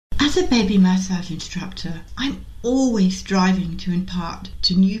As a baby massage instructor, I'm always striving to impart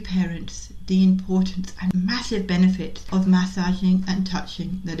to new parents the importance and massive benefits of massaging and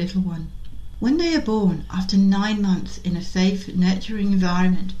touching the little one. When they are born after 9 months in a safe, nurturing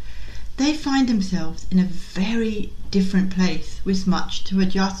environment, they find themselves in a very different place with much to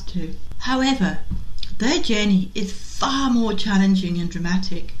adjust to. However, their journey is far more challenging and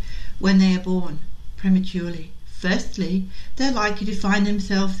dramatic when they are born prematurely. Firstly, they're likely to find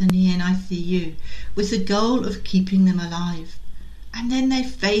themselves in the NICU with the goal of keeping them alive. And then they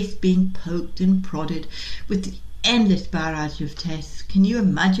face being poked and prodded with the endless barrage of tests. Can you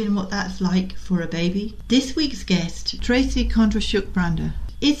imagine what that's like for a baby? This week's guest, Tracy Kondrashuk-Brander,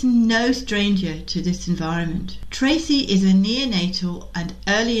 is no stranger to this environment. Tracy is a neonatal and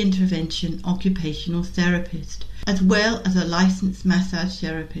early intervention occupational therapist, as well as a licensed massage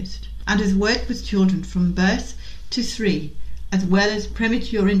therapist, and has worked with children from birth to 3, as well as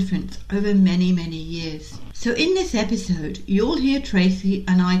premature infants over many, many years. So in this episode, you'll hear Tracy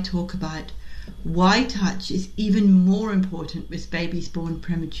and I talk about why touch is even more important with babies born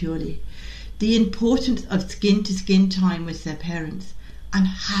prematurely, the importance of skin-to-skin time with their parents, and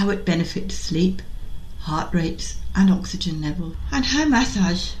how it benefits sleep, heart rates, and oxygen level, and how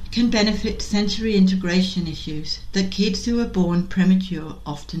massage can benefit sensory integration issues that kids who are born premature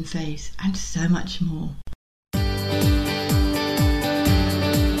often face, and so much more.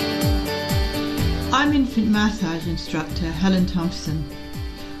 I'm infant massage instructor Helen Thompson.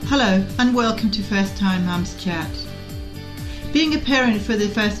 Hello and welcome to First Time Mums Chat. Being a parent for the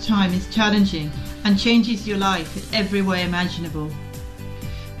first time is challenging and changes your life in every way imaginable.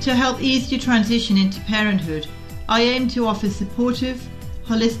 To help ease your transition into parenthood, I aim to offer supportive,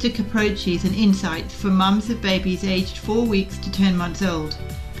 holistic approaches and insights for mums of babies aged 4 weeks to 10 months old.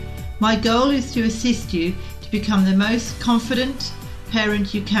 My goal is to assist you to become the most confident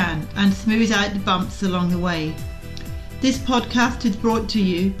parent you can and smooth out the bumps along the way. This podcast is brought to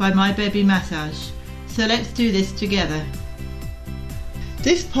you by My Baby Massage, so let's do this together.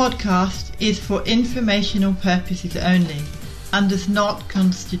 This podcast is for informational purposes only and does not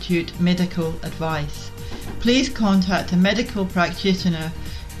constitute medical advice. Please contact a medical practitioner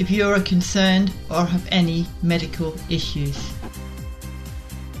if you are concerned or have any medical issues.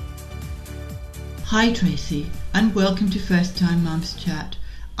 Hi Tracy, and welcome to First Time Mums Chat.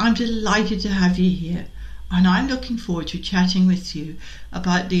 I'm delighted to have you here, and I'm looking forward to chatting with you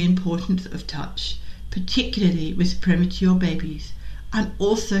about the importance of touch, particularly with premature babies, and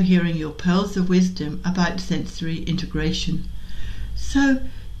also hearing your pearls of wisdom about sensory integration. So,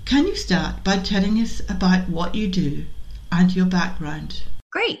 can you start by telling us about what you do and your background?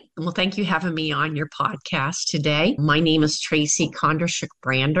 Great. Well, thank you for having me on your podcast today. My name is Tracy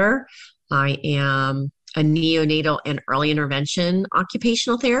Kondrashuk-Brander. I am a neonatal and early intervention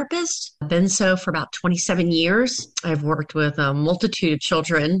occupational therapist. I've been so for about 27 years. I've worked with a multitude of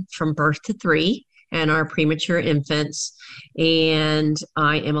children from birth to 3 and our premature infants. And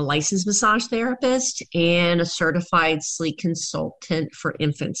I am a licensed massage therapist and a certified sleep consultant for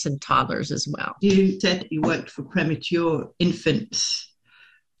infants and toddlers as well. You said you worked for premature infants.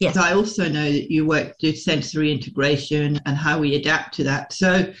 Yes. I also know that you worked with sensory integration and how we adapt to that.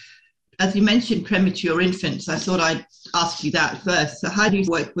 So as you mentioned premature infants, I thought I'd ask you that first. So how do you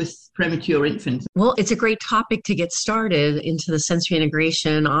work with premature infants? Well, it's a great topic to get started into the sensory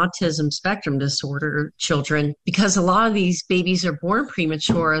integration autism spectrum disorder children, because a lot of these babies are born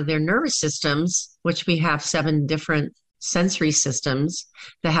premature. Their nervous systems, which we have 7 different sensory systems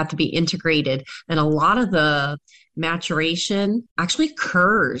that have to be integrated. And a lot of the maturation actually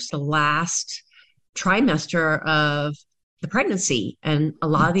occurs the last trimester of the pregnancy. And a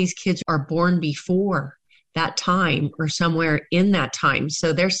lot of these kids are born before that time or somewhere in that time.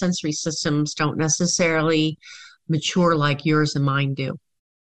 So their sensory systems don't necessarily mature like yours and mine do.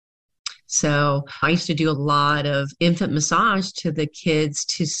 So I used to do a lot of infant massage to the kids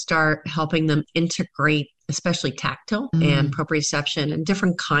to start helping them integrate, especially tactile and proprioception and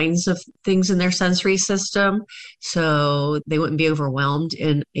different kinds of things in their sensory system, so they wouldn't be overwhelmed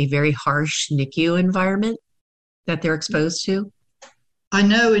in a very harsh NICU environment that they're exposed to. I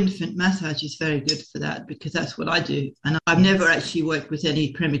know infant massage is very good for that because that's what I do. And I've never actually worked with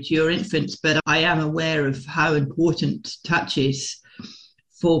any premature infants, but I am aware of how important touch is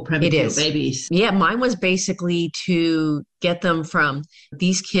for premature babies. Yeah, mine was basically to get them from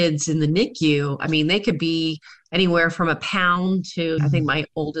these kids in the NICU. I mean, they could be anywhere from a pound to, I think my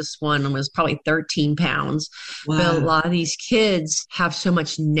oldest one was probably 13 pounds. Wow. But a lot of these kids have so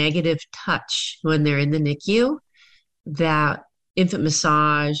much negative touch when they're in the NICU that infant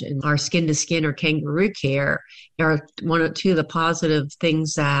massage and our skin to skin or kangaroo care are two of the positive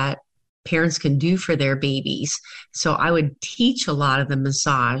things that parents can do for their babies. So I would teach a lot of the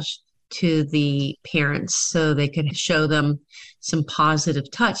massage to the parents so they could show them some positive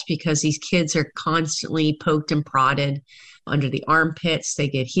touch, because these kids are constantly poked and prodded under the armpits. They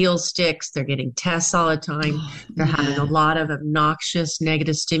get heel sticks. They're getting tests all the time. They're having a lot of obnoxious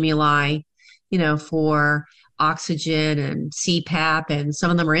negative stimuli, for oxygen and CPAP, and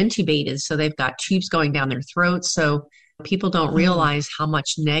some of them are intubated. So they've got tubes going down their throats. So people don't realize how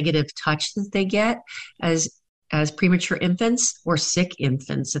much negative touch that they get as premature infants or sick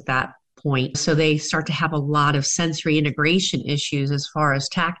infants at that point. So they start to have a lot of sensory integration issues as far as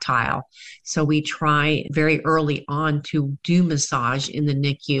tactile. So we try very early on to do massage in the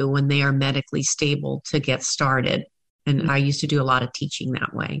NICU when they are medically stable to get started. And I used to do a lot of teaching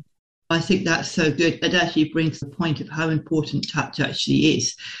that way. I think that's so good. It actually brings the point of how important touch actually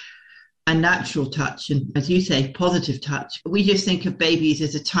is. And natural touch, and as you say, positive touch. We just think of babies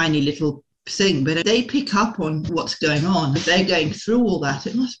as a tiny little thing, but they pick up on what's going on. If they're going through all that,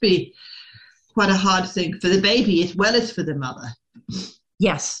 it must be quite a hard thing for the baby as well as for the mother.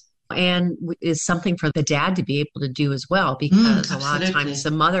 Yes. And is something for the dad to be able to do as well, because a lot of times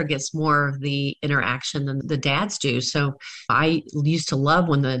the mother gets more of the interaction than the dads do. So I used to love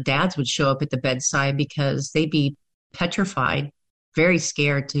when the dads would show up at the bedside, because they'd be petrified, very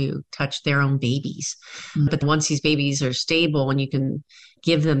scared to touch their own babies. But once these babies are stable and you can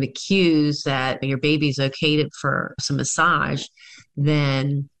give them the cues that your baby's okay for some massage,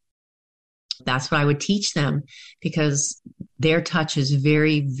 then that's what I would teach them, because their touch is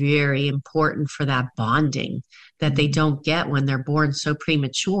very, very important for that bonding that they don't get when they're born so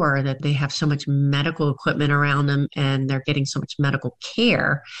premature, that they have so much medical equipment around them and they're getting so much medical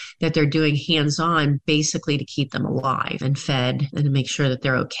care that they're doing hands-on basically to keep them alive and fed and to make sure that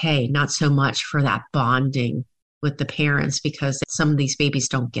they're okay. Not so much for that bonding with the parents, because some of these babies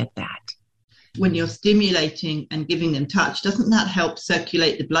don't get that. When you're stimulating and giving them touch, doesn't that help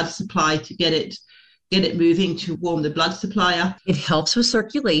circulate the blood supply to get it moving, to warm the blood supply up? It helps with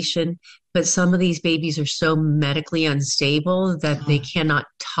circulation, but some of these babies are so medically unstable that they cannot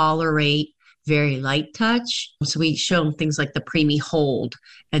tolerate very light touch. So we show them things like the preemie hold,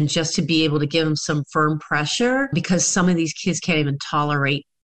 and just to be able to give them some firm pressure, because some of these kids can't even tolerate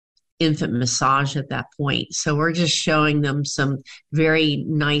infant massage at that point. So we're just showing them some very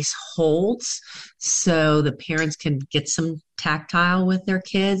nice holds so the parents can get some tactile with their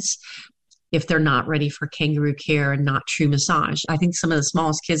kids if they're not ready for kangaroo care and not true massage. I think some of the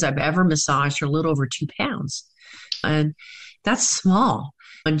smallest kids I've ever massaged are a little over 2 pounds. And that's small.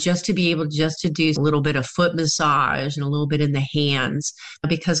 And just to be able to do a little bit of foot massage and a little bit in the hands,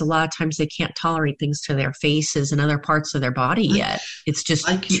 because a lot of times they can't tolerate things to their faces and other parts of their body yet. It's just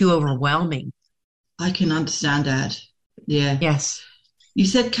too overwhelming. I can understand that. Yeah. Yes. You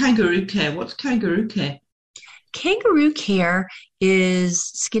said kangaroo care. What's kangaroo care? Kangaroo care is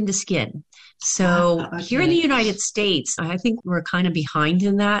skin to skin. So here in the United States, I think we're kind of behind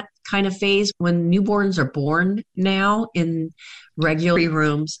in that kind of phase. When newborns are born now in regular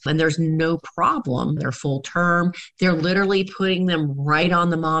rooms and there's no problem, they're full term, they're literally putting them right on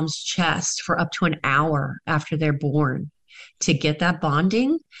the mom's chest for up to an hour after they're born to get that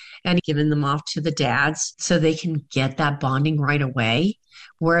bonding, and giving them off to the dads so they can get that bonding right away.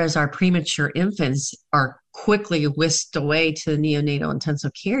 Whereas our premature infants are quickly whisked away to the neonatal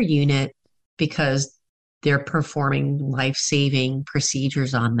intensive care unit because they're performing life-saving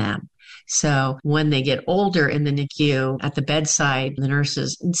procedures on them. So when they get older in the NICU, at the bedside, the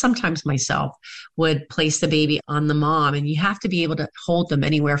nurses, and sometimes myself, would place the baby on the mom, and you have to be able to hold them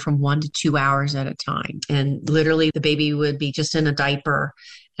anywhere from 1 to 2 hours at a time. And literally the baby would be just in a diaper,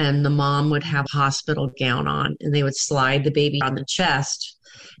 and the mom would have a hospital gown on, and they would slide the baby on the chest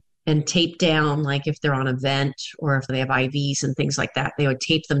and tape down, like if they're on a vent or if they have IVs and things like that, they would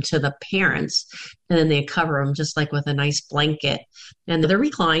tape them to the parents, and then they cover them just like with a nice blanket. And they're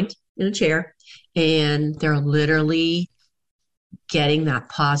reclined in a chair, and they're literally getting that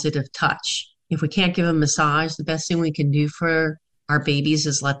positive touch. If we can't give them massage, the best thing we can do for our babies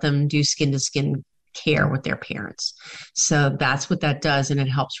is let them do skin-to-skin care with their parents. So that's what that does, and it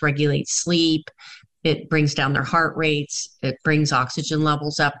helps regulate sleep. It brings down their heart rates. It brings oxygen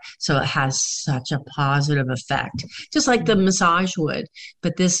levels up. So it has such a positive effect, just like the massage would.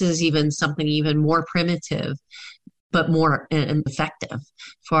 But this is even something even more primitive, but more effective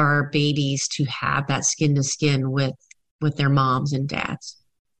for our babies to have that skin to skin with their moms and dads.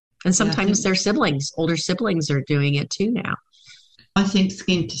 And sometimes their siblings, older siblings, are doing it too now. I think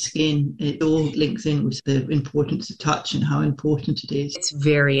skin to skin, it all links in with the importance of touch and how important it is. It's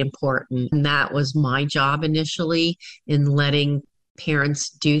very important. And that was my job initially in letting parents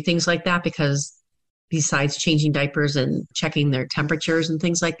do things like that, because besides changing diapers and checking their temperatures and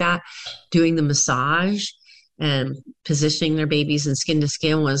things like that, doing the massage and positioning their babies in skin to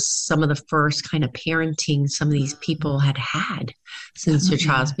skin was some of the first kind of parenting some of these people had since their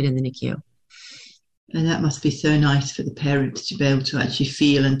child's been in the NICU. And that must be so nice for the parents to be able to actually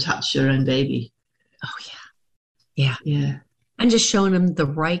feel and touch their own baby. Oh, yeah. Yeah. And just showing them the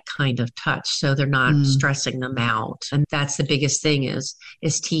right kind of touch so they're not stressing them out. And that's the biggest thing is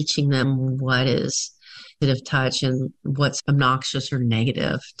teaching them what is positive touch and what's obnoxious or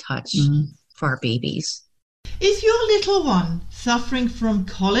negative touch for our babies. Is your little one suffering from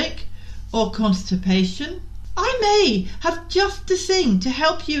colic or constipation? I may have just the thing to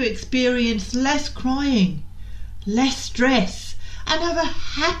help you experience less crying, less stress, and have a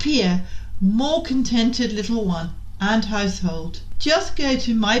happier, more contented little one and household. Just go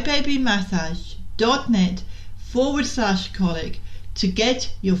to mybabymassage.net/colic to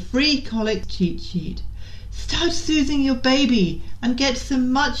get your free colic cheat sheet. Start soothing your baby and get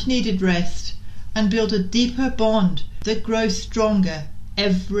some much needed rest and build a deeper bond that grows stronger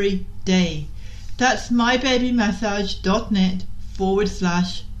every day. That's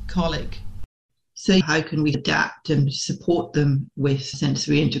mybabymassage.net/colic. So how can we adapt and support them with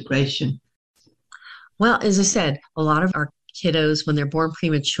sensory integration? Well, as I said, a lot of our kiddos, when they're born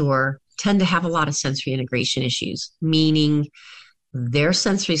premature, tend to have a lot of sensory integration issues, meaning their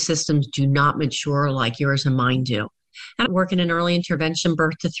sensory systems do not mature like yours and mine do. I'm working in early intervention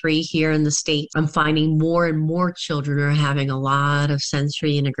birth to 3 here in the state. I'm finding more and more children are having a lot of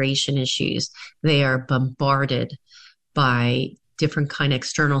sensory integration issues. They are bombarded by different kind of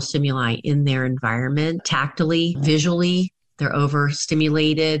external stimuli in their environment, tactily, visually. They're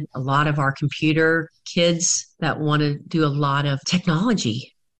overstimulated. A lot of our computer kids that want to do a lot of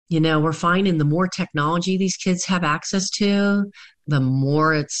technology. You know, we're finding the more technology these kids have access to, the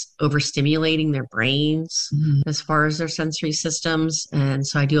more it's overstimulating their brains as far as their sensory systems. And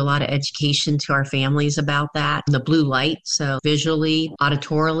so I do a lot of education to our families about that. The blue light, so visually,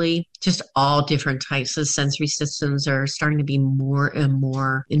 auditorily, just all different types of sensory systems are starting to be more and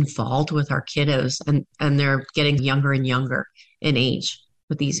more involved with our kiddos. And they're getting younger and younger in age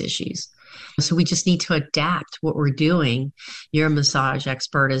with these issues. So we just need to adapt what we're doing. You're a massage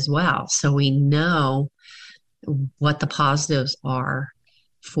expert as well. So we know what the positives are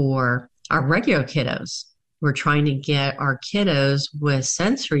for our regular kiddos. We're trying to get our kiddos with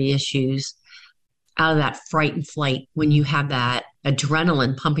sensory issues out of that fright and flight when you have that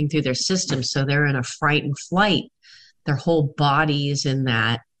adrenaline pumping through their system. So they're in a fright and flight. Their whole body is in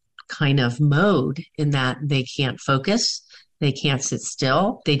that kind of mode in that they can't focus. They can't sit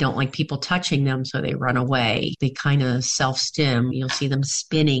still. They don't like people touching them, so they run away. They kind of self-stim. You'll see them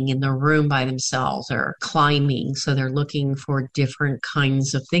spinning in the room by themselves or climbing. So they're looking for different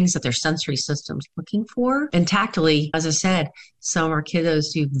kinds of things that their sensory system's looking for. And tactily, as I said, some of our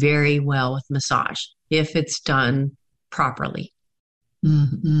kiddos do very well with massage if it's done properly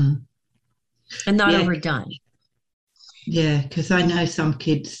and not overdone. Yeah, because I know some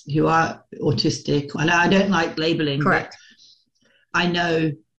kids who are autistic, and I don't like labeling. Correct. I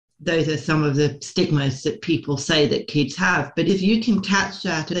know those are some of the stigmas that people say that kids have. But if you can catch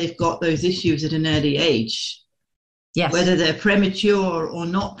that, they've got those issues at an early age, yes, whether they're premature or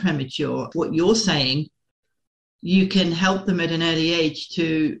not premature, what you're saying, you can help them at an early age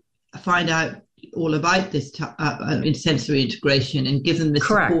to find out all about this in sensory integration and give them the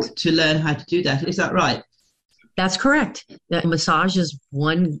support to learn how to do that. Is that right? That's correct. Massage is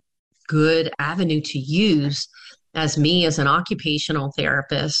one good avenue to use as an occupational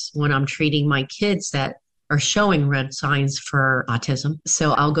therapist when I'm treating my kids that are showing red signs for autism.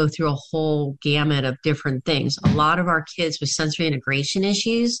 So I'll go through a whole gamut of different things. A lot of our kids with sensory integration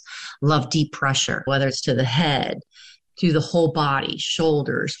issues love deep pressure, whether it's to the head, to the whole body,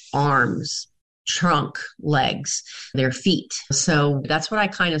 shoulders, arms, trunk, legs, their feet. So that's what I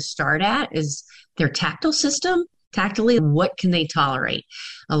kind of start at is their tactile system. Tactily, what can they tolerate?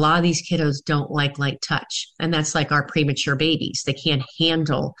 A lot of these kiddos don't like light touch, and that's like our premature babies. They can't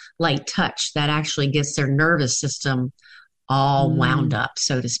handle light touch. That actually gets their nervous system all wound up,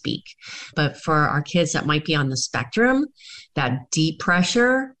 so to speak. But for our kids that might be on the spectrum, that deep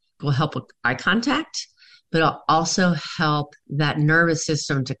pressure will help with eye contact, but it'll also help that nervous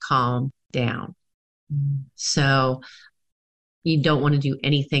system to calm down. So you don't want to do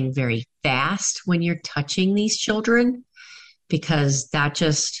anything very fast when you're touching these children because that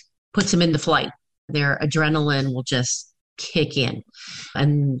just puts them into flight. Their adrenaline will just kick in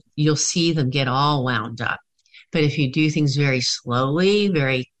and you'll see them get all wound up. But if you do things very slowly,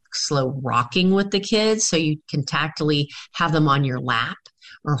 very slow rocking with the kids, so you can tactily have them on your lap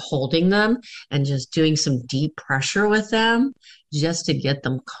or holding them and just doing some deep pressure with them just to get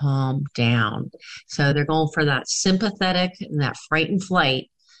them calmed down. So they're going for that sympathetic and that fright and flight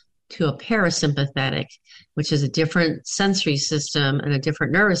to a parasympathetic, which is a different sensory system and a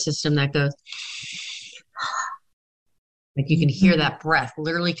different nervous system that goes, like you can hear that breath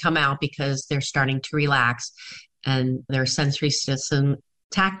literally come out because they're starting to relax and their sensory system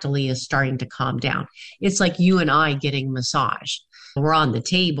tactily is starting to calm down. It's like you and I getting massage. We're on the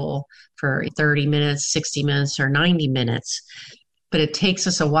table for 30 minutes, 60 minutes, or 90 minutes, but it takes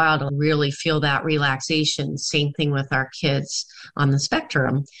us a while to really feel that relaxation. Same thing with our kids on the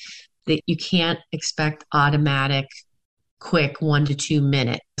spectrum, that you can't expect automatic, quick 1 to 2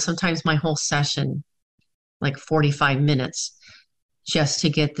 minute. Sometimes my whole session, like 45 minutes, just to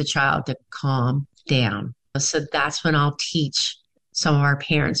get the child to calm down. So that's when I'll teach some of our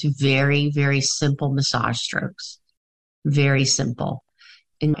parents very, very simple massage strokes. Very simple.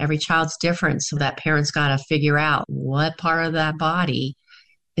 And every child's different. So that parent's got to figure out what part of that body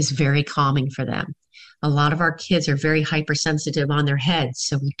is very calming for them. A lot of our kids are very hypersensitive on their heads.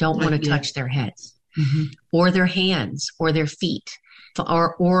 So we don't want to touch their heads or their hands or their feet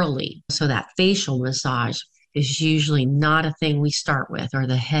or orally. So that facial massage is usually not a thing we start with, or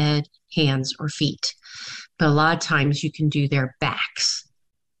the head, hands, or feet. But a lot of times you can do their backs.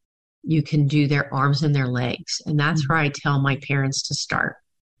 You can do their arms and their legs. And that's where I tell my parents to start.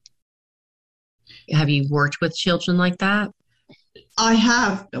 Have you worked with children like that? I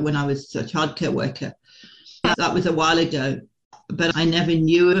have, when I was a childcare worker. That was a while ago. But I never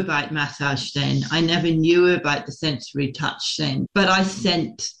knew about massage then. I never knew about the sensory touch then. But I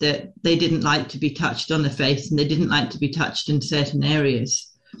sensed that they didn't like to be touched on the face and they didn't like to be touched in certain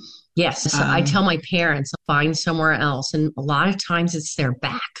areas. Yes. So I tell my parents, find somewhere else. And a lot of times it's their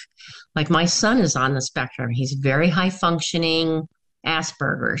back. Like my son is on the spectrum. He's very high functioning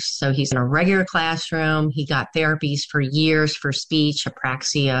Asperger's. So he's in a regular classroom. He got therapies for years for speech,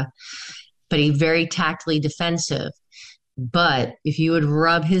 apraxia, but he's very tactily defensive. But if you would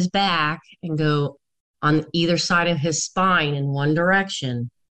rub his back and go on either side of his spine in one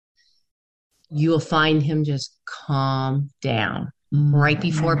direction, you will find him just calm down right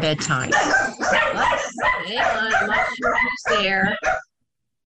before bedtime. Hang on, I'm not sure who's there.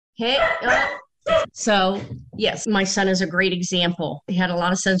 Hey, So, yes, my son is a great example. He had a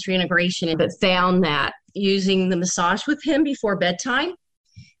lot of sensory integration, but found that using the massage with him before bedtime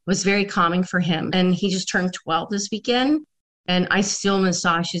was very calming for him. And he just turned 12 this weekend, and I still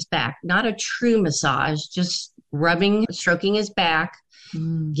massage his back. Not a true massage, just rubbing, stroking his back,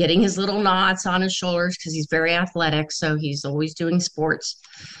 getting his little knots on his shoulders because he's very athletic, so he's always doing sports.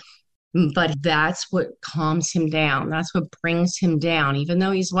 But that's what calms him down. That's what brings him down. Even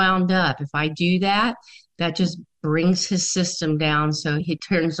though he's wound up, if I do that, that just brings his system down so he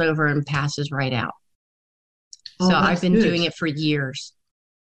turns over and passes right out. So I've been doing it for years.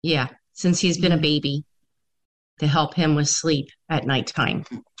 Yeah, since he's been a baby, to help him with sleep at nighttime.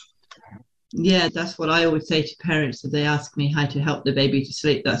 Yeah, that's what I always say to parents if they ask me how to help the baby to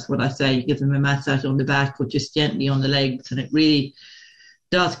sleep. That's what I say. You give them a massage on the back or just gently on the legs, and it really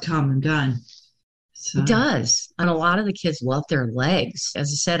does calm them down. So. It does. And a lot of the kids love their legs. As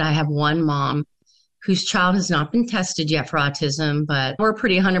I said, I have one mom whose child has not been tested yet for autism, but we're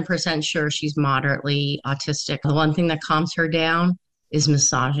pretty 100% sure she's moderately autistic. The one thing that calms her down is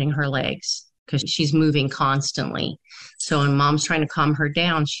massaging her legs because she's moving constantly. So when mom's trying to calm her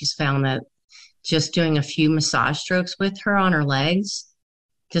down, she's found that just doing a few massage strokes with her on her legs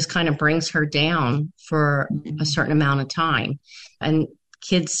just kind of brings her down for a certain amount of time. And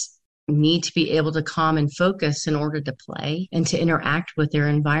kids need to be able to calm and focus in order to play and to interact with their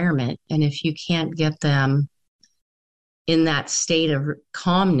environment. And if you can't get them in that state of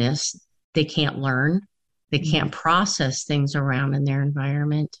calmness, they can't learn. They can't process things around in their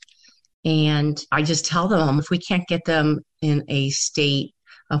environment. And I just tell them, if we can't get them in a state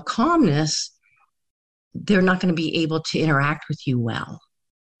of calmness, they're not going to be able to interact with you well.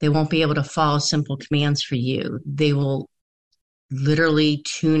 They won't be able to follow simple commands for you. They will literally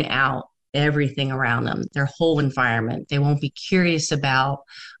tune out everything around them, their whole environment. They won't be curious about,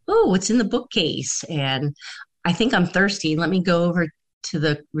 oh, what's in the bookcase? And I think I'm thirsty. Let me go over to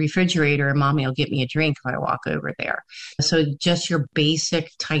the refrigerator and mommy will get me a drink if I walk over there. So just your basic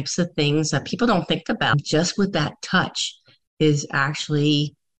types of things that people don't think about just with that touch is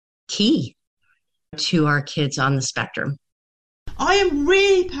actually key to our kids on the spectrum. I am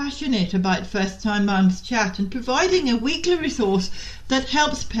really passionate about First Time Mums Chat and providing a weekly resource that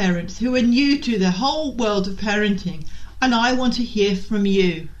helps parents who are new to the whole world of parenting, and I want to hear from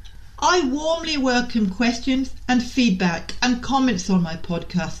you. I warmly welcome questions and feedback and comments on my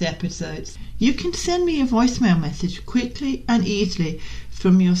podcast episodes. You can send me a voicemail message quickly and easily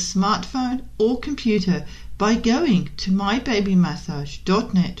from your smartphone or computer by going to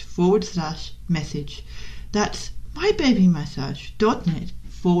mybabymassage.net/message. That's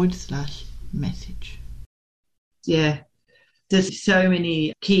mybabymassage.net/message. Yeah, there's so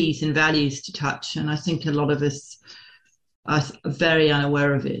many keys and values to touch, and I think a lot of us are very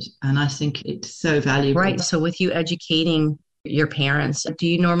unaware of it, and I think it's so valuable. Right. So with you educating your parents, do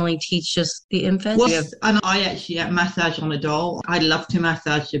you normally teach just the infants? Well, and I actually massage on a doll. I love to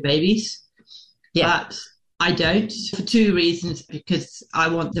massage the babies, but I don't for two reasons. Because I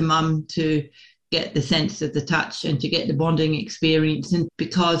want the mum to get the sense of the touch and to get the bonding experience, and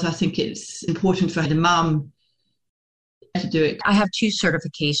because I think it's important for the mum to do it. I have 2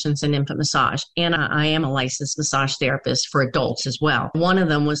 certifications in infant massage, and I am a licensed massage therapist for adults as well. One of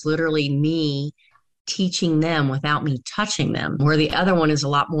them was literally me teaching them without me touching them, where the other one is a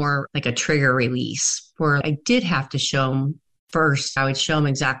lot more like a trigger release, where I did have to show them first. I would show them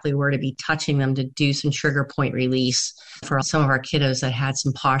exactly where to be touching them to do some trigger point release for some of our kiddos that had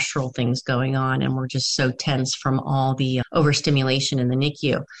some postural things going on and were just so tense from all the overstimulation in the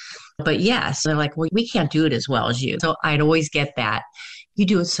NICU. But yes, they're like, well, we can't do it as well as you. So I'd always get that. You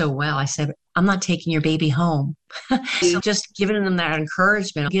do it so well. I said, I'm not taking your baby home. So just giving them that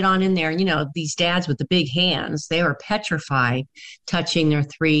encouragement. Get on in there. You know, these dads with the big hands, they were petrified touching their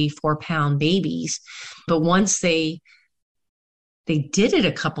 3-4 pound babies. But once they did it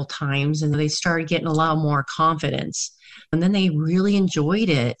a couple times and they started getting a lot more confidence. And then they really enjoyed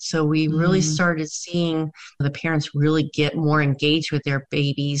it. So we really started seeing the parents really get more engaged with their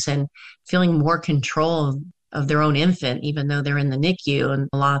babies and feeling more control of their own infant, even though they're in the NICU. And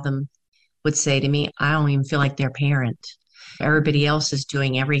a lot of them would say to me, I don't even feel like their parent. Everybody else is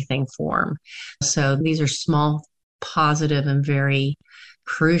doing everything for them. So these are small, positive, and very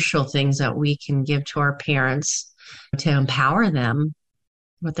crucial things that we can give to our parents to empower them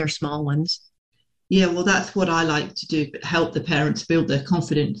with their small ones. Yeah, well, that's what I like to do, help the parents build their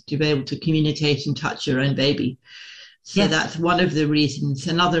confidence to be able to communicate and touch your own baby. So that's one of the reasons.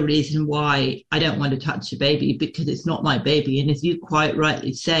 Another reason why I don't want to touch a baby, because it's not my baby. And as you quite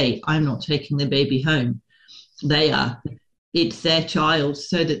rightly say, I'm not taking the baby home. They are. It's their child,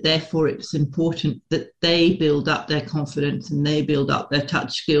 so that therefore it's important that they build up their confidence and they build up their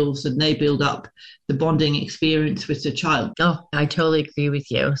touch skills and they build up the bonding experience with the child. Oh, I totally agree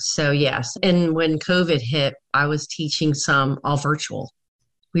with you. So yes. And when COVID hit, I was teaching some all virtual.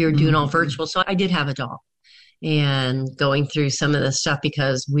 We were doing all virtual. So I did have a doll and going through some of the stuff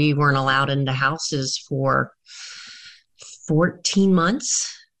because we weren't allowed into houses for 14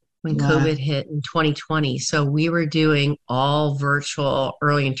 months. When COVID hit in 2020. So we were doing all virtual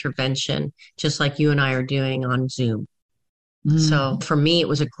early intervention, just like you and I are doing on Zoom. So for me, it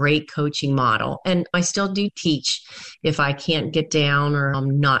was a great coaching model. And I still do teach. If I can't get down or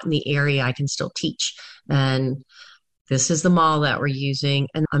I'm not in the area, I can still teach. And this is the model that we're using.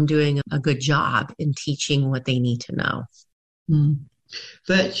 And I'm doing a good job in teaching what they need to know.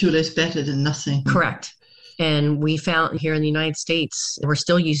 Virtual is better than nothing. Correct. And we found here in the United States, we're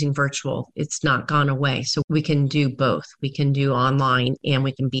still using virtual. It's not gone away. So we can do both. We can do online and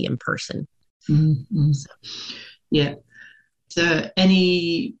we can be in person. Yeah. So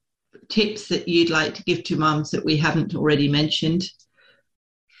any tips that you'd like to give to mums that we haven't already mentioned?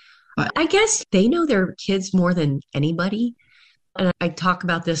 I guess they know their kids more than anybody. And I talk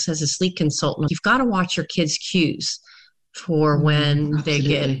about this as a sleep consultant. You've got to watch your kids' cues for when they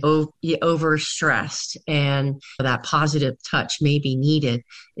get overstressed, and that positive touch may be needed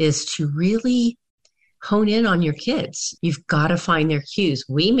is to really hone in on your kids. You've got to find their cues.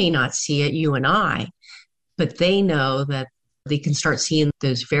 We may not see it, you and I, but they know that they can start seeing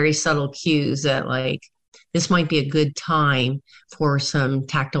those very subtle cues that like, this might be a good time for some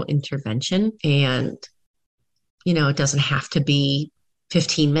tactile intervention. And, you know, it doesn't have to be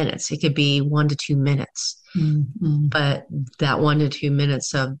 15 minutes. It could be 1 to 2 minutes. But that 1 to 2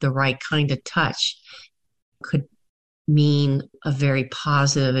 minutes of the right kind of touch could mean a very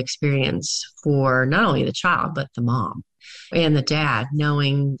positive experience for not only the child, but the mom and the dad,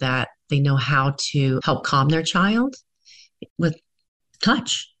 knowing that they know how to help calm their child with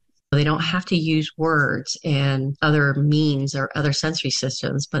touch. They don't have to use words and other means or other sensory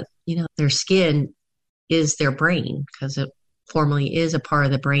systems, but, you know, their skin is their brain because it formerly is a part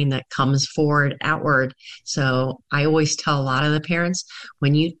of the brain that comes forward outward. So I always tell a lot of the parents,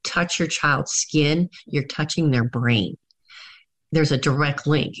 when you touch your child's skin, you're touching their brain. There's a direct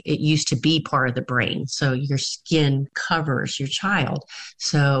link. It used to be part of the brain. So your skin covers your child.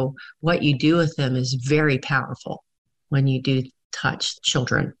 So what you do with them is very powerful. When you do touch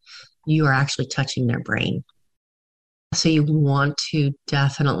children, you are actually touching their brain. So you want to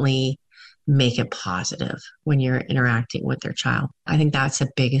definitely make it positive when you're interacting with their child. I think that's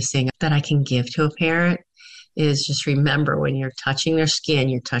the biggest thing that I can give to a parent is just remember when you're touching their skin,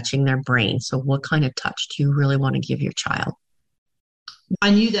 you're touching their brain. So what kind of touch do you really want to give your child?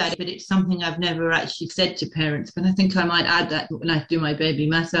 I knew that, but it's something I've never actually said to parents. But I think I might add that when I do my baby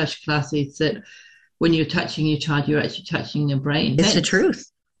massage classes, that when you're touching your child, you're actually touching their brain. It's the truth.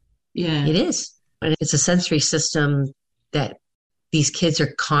 Yeah. It is. It's a sensory system that these kids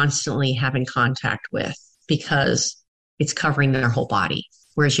are constantly having contact with because it's covering their whole body.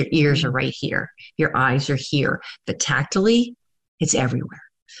 Whereas your ears are right here. Your eyes are here. But tactily, it's everywhere.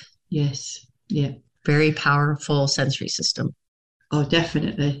 Yes. Yeah. Very powerful sensory system. Oh,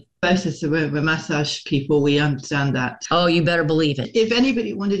 definitely. Both as we're massage people, we understand that. Oh, you better believe it. If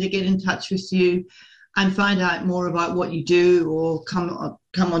anybody wanted to get in touch with you and find out more about what you do or come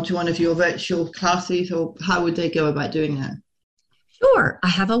onto one of your virtual classes, or how would they go about doing that? Sure. I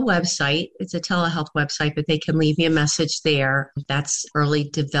have a website. It's a telehealth website, but they can leave me a message there. That's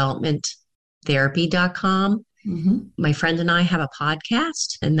earlydevelopmenttherapy.com. Mm-hmm. My friend and I have a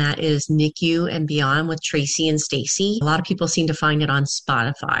podcast, and that is NICU and Beyond with Tracy and Stacy. A lot of people seem to find it on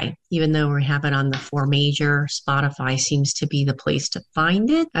Spotify. Even though we have it on the 4 major, Spotify seems to be the place to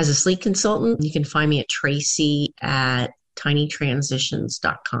find it. As a sleep consultant, you can find me at Tracy at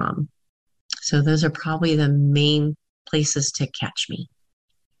tinytransitions.com. So those are probably the main places to catch me.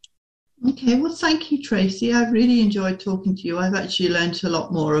 Okay, well, thank you, Tracy. I've really enjoyed talking to you. I've actually learned a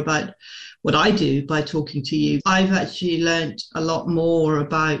lot more about what I do by talking to you. I've actually learned a lot more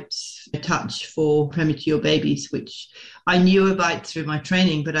about touch for premature babies, which I knew about through my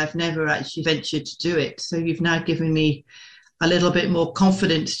training, but I've never actually ventured to do it. So you've now given me a little bit more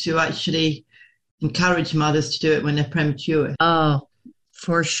confidence to actually encourage mothers to do it when they're premature. Oh,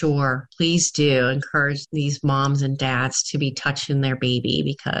 for sure. Please do encourage these moms and dads to be touching their baby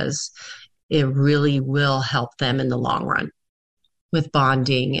because it really will help them in the long run with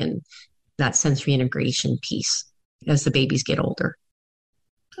bonding and that sensory integration piece as the babies get older.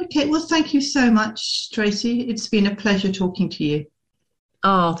 Okay, well, thank you so much, Tracy. It's been a pleasure talking to you.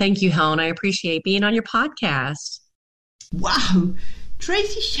 Oh, thank you, Helen. I appreciate being on your podcast. Wow.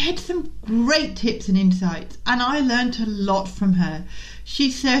 Tracy shared some great tips and insights, and I learned a lot from her. She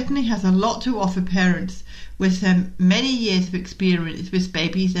certainly has a lot to offer parents with many years of experience with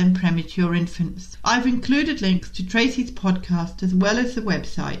babies and premature infants. I've included links to Tracy's podcast as well as the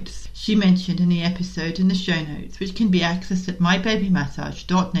websites she mentioned in the episode in the show notes, which can be accessed at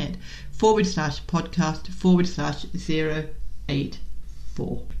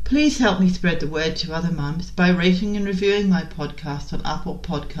mybabymassage.net/podcast/084. Please help me spread the word to other mums by rating and reviewing my podcast on Apple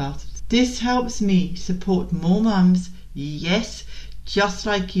Podcasts. This helps me support more mums, yes, just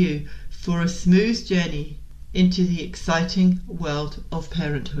like you, for a smooth journey into the exciting world of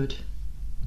parenthood.